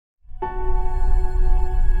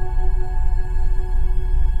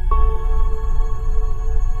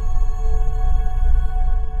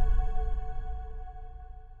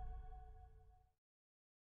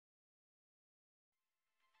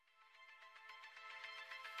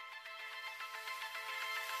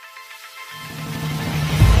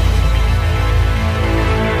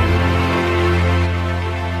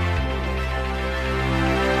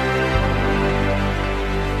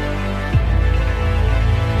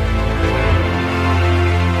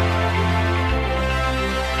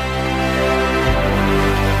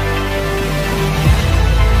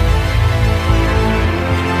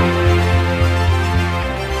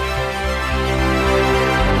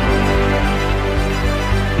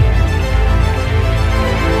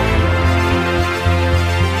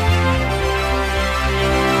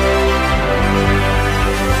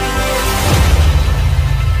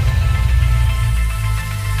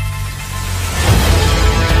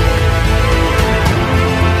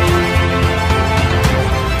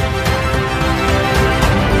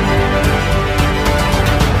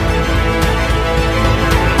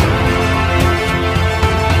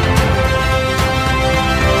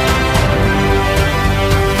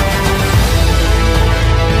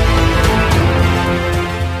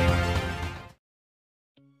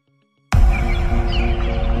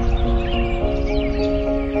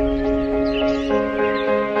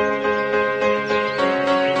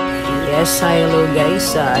Yes, hi, hello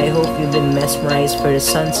guys. I hope you've been mesmerized for the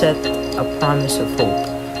sunset, a promise of hope.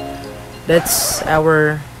 That's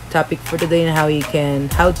our topic for today,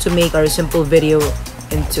 and how to make our simple video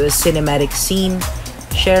into a cinematic scene,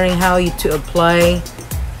 sharing how to apply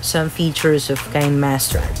some features of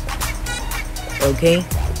Kinemaster. Okay,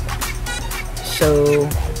 so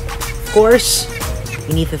of course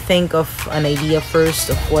you need to think of an idea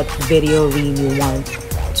first of what video really you want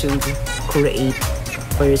to create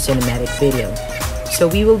for your cinematic video. So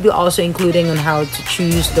we will be also including on how to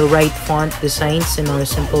choose the right font designs in our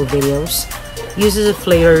simple videos, uses of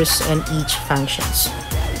layers, and each functions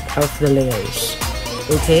of the layers.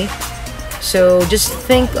 Okay, so just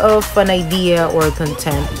think of an idea or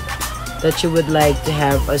content that you would like to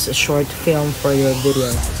have as a short film for your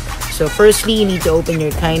video. So firstly, you need to open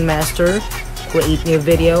your Kinemaster, create new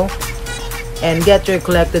video, and get your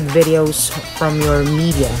collected videos from your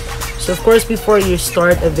media. So of course, before you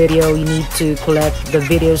start a video, you need to collect the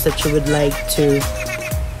videos that you would like to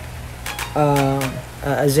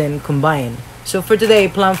combine. So for today, I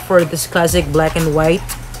plan for this classic black and white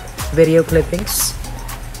video clippings,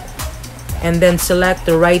 and then select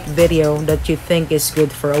the right video that you think is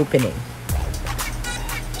good for opening.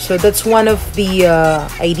 So that's one of the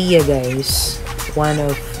idea, guys, one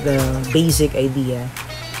of the basic idea,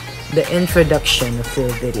 the introduction of your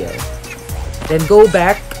video. Then go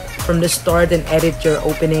back from the start and edit your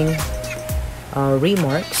opening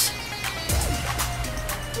remarks.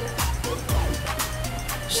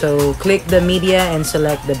 So click the media and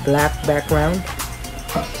select the black background.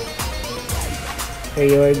 Here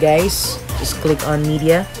you are, guys. Just click on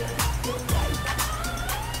media.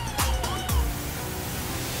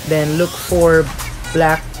 Then look for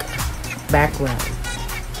black background.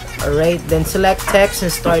 Alright, then select text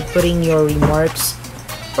and start putting your remarks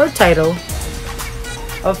or title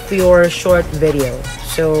of your short video.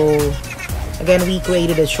 So again, we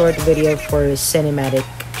created a short video for a cinematic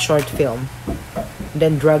short film.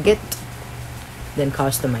 Then drag it, then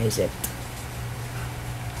customize it.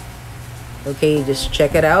 Okay, just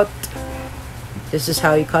check it out. This is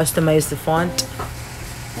how you customize the font.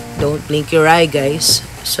 Don't blink your eye, guys,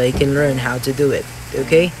 so you can learn how to do it.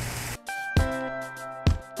 Okay.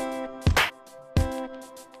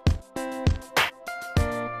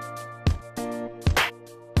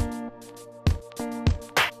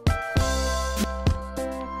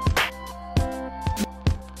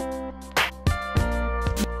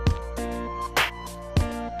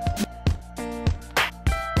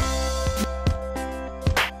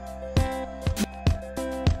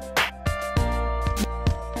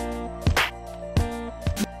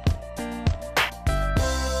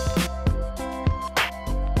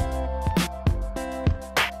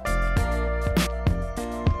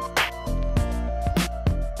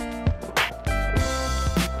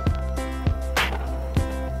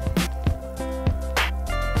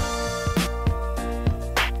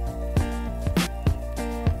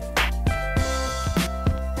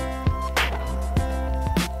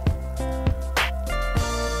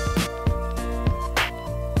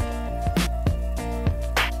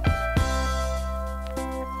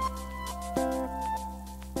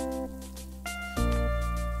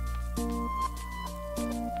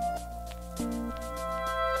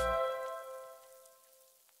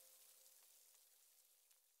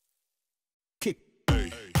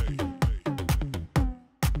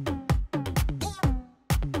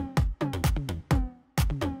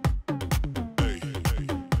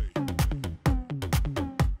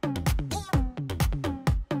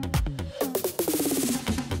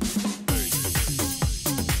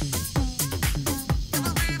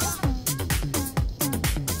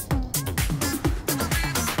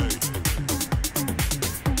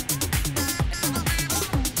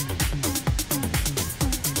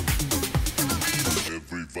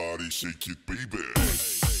 shake it, baby.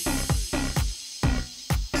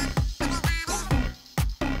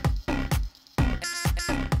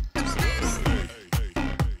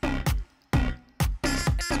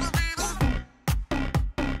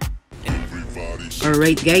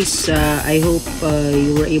 Alright guys, I hope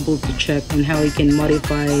you were able to check on how you can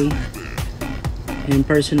modify and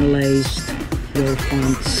personalize your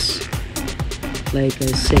fonts like a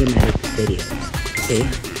cinematic video. Okay?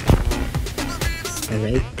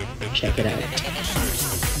 Alright, check it out.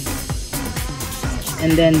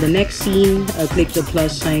 And then the next scene, click the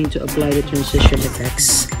plus sign to apply the transition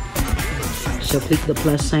effects. So click the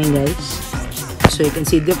plus sign guys. So you can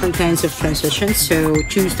see different kinds of transitions. So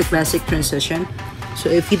choose the classic transition. So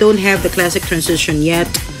if you don't have the classic transition yet,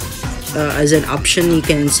 as an option, you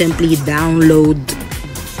can simply download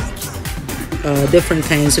different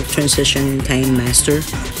kinds of transition in Kinemaster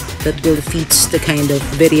that will fit the kind of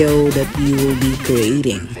video that you will be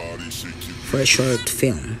creating for a short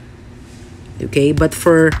film. Okay, but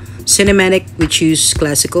for cinematic, we choose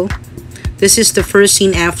classical. This is the first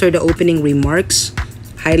scene after the opening remarks.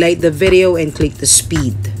 Highlight the video and click the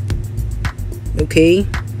speed. Okay,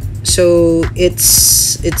 so it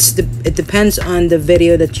depends on the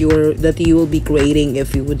video that you will be creating.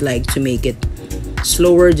 If you would like to make it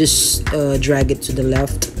slower, just drag it to the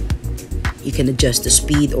left. You can adjust the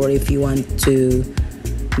speed, or if you want to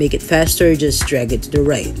make it faster, just drag it to the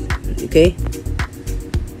right. Okay,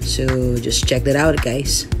 so just check that out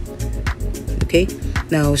guys. Okay,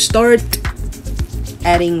 now start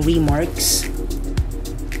adding remarks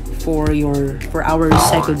for our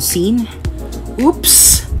second scene.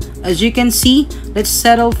 Oops, as you can see, let's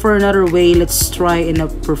settle for another way. Let's try in a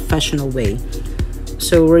professional way.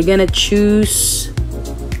 So we're gonna choose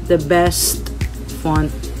the best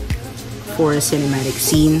font for a cinematic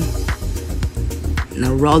scene.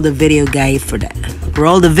 Now roll the video guide for that.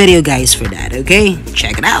 Roll the video guys for that. Okay,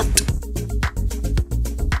 check it out.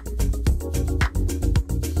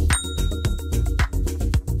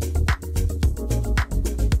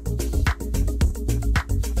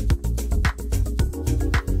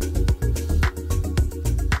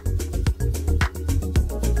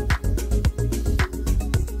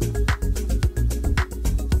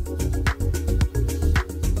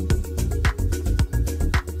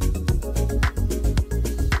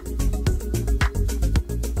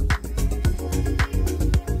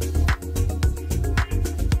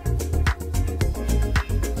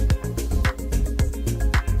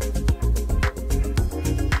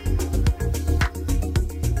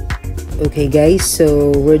 Okay guys,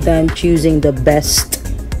 so we're done choosing the best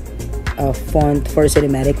font for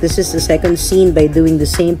cinematic. This is the second scene. By doing the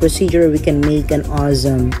same procedure, we can make an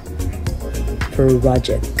awesome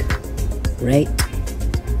project, right?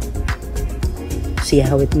 See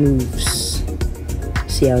how it moves,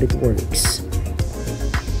 see how it works.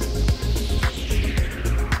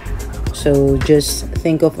 So just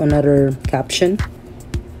think of another caption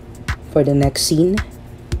for the next scene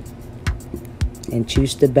and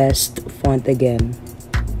choose the best font again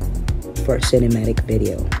for cinematic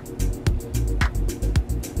video.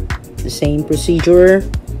 The same procedure.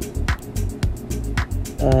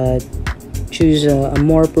 Choose a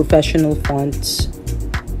more professional fonts.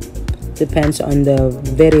 Depends on the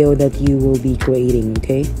video that you will be creating.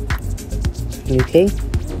 Okay.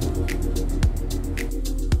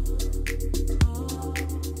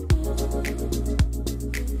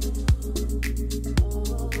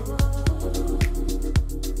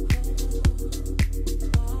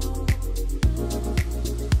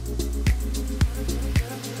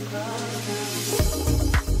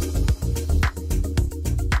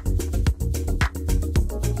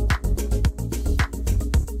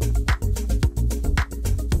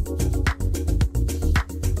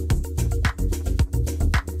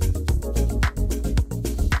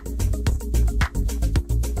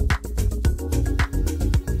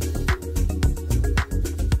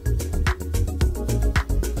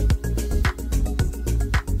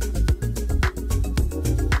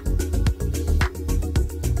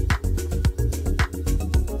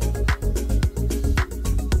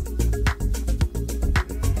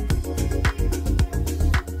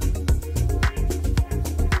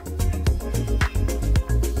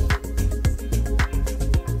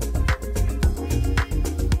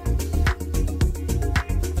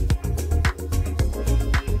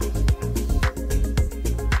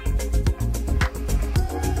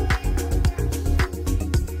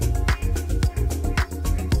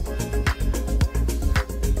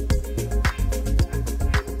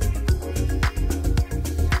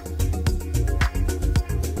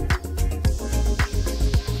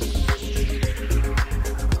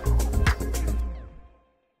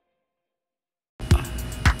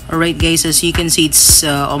 Alright guys, as you can see, it's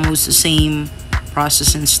almost the same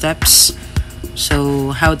process and steps.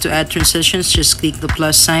 So how to add transitions, just click the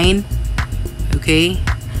plus sign, okay,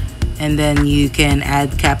 and then you can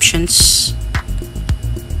add captions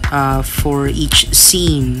for each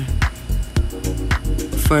scene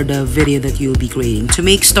for the video that you'll be creating. To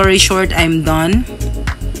make story short, I'm done,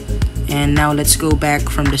 and now let's go back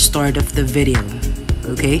from the start of the video.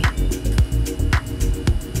 Okay,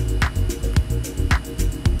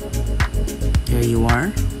 there you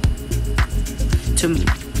are.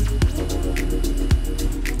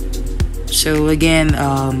 So again,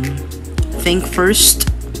 think first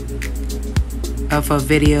of a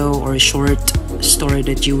video or a short story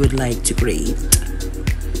that you would like to create.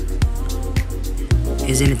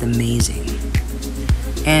 Isn't it amazing?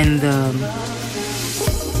 And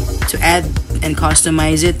to add and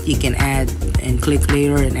customize it, you can add and click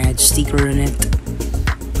later and add sticker on it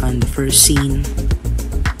on the first scene.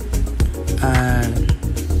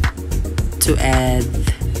 To add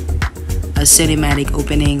a cinematic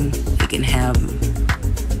opening, you can have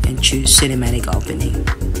and choose cinematic opening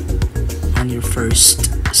on your first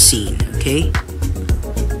scene. Okay,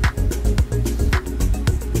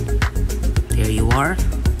 there you are.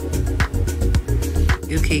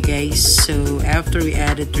 Okay guys, so after we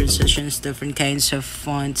added transitions, different kinds of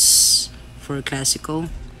fonts for classical,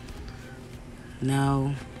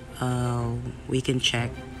 now we can check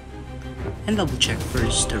and double check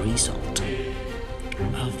first the result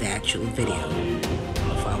of the actual video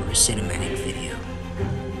of our cinematic video.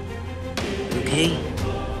 Okay,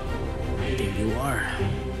 there you are.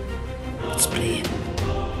 Let's play it.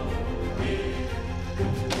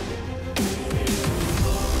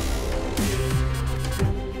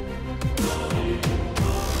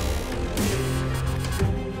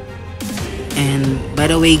 And by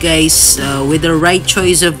the way guys, with the right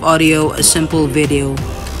choice of audio, a simple video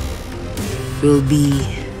will be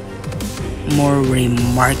more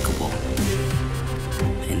remarkable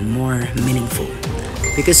and more meaningful,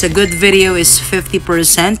 because a good video is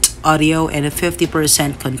 50% audio and a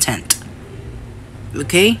 50% content.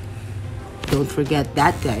 Okay, don't forget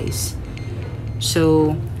that guys.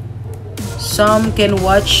 So some can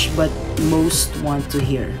watch but most want to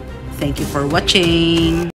hear. Thank you for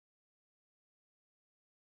watching.